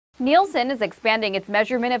Nielsen is expanding its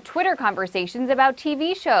measurement of Twitter conversations about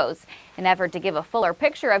TV shows, an effort to give a fuller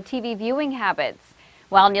picture of TV viewing habits.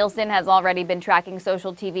 While Nielsen has already been tracking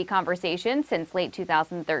social TV conversations since late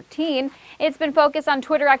 2013, it's been focused on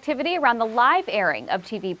Twitter activity around the live airing of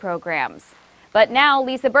TV programs. But now,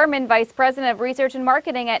 Lisa Berman, Vice President of Research and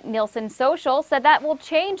Marketing at Nielsen Social, said that will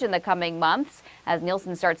change in the coming months as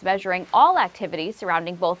Nielsen starts measuring all activities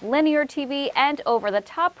surrounding both linear TV and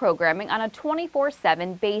over-the-top programming on a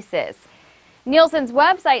 24/7 basis. Nielsen's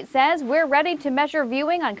website says we're ready to measure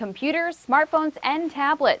viewing on computers, smartphones, and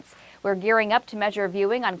tablets. We're gearing up to measure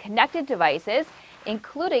viewing on connected devices,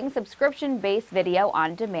 including subscription-based video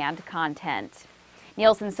on-demand content.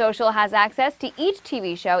 Nielsen Social has access to each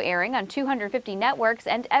TV show airing on 250 networks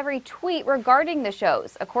and every tweet regarding the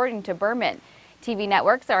shows, according to Berman. TV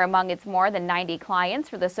networks are among its more than 90 clients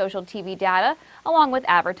for the social TV data, along with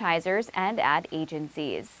advertisers and ad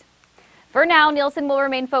agencies. For now, Nielsen will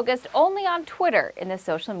remain focused only on Twitter in the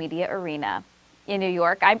social media arena. In New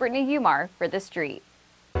York, I'm Brittany Humar for The Street.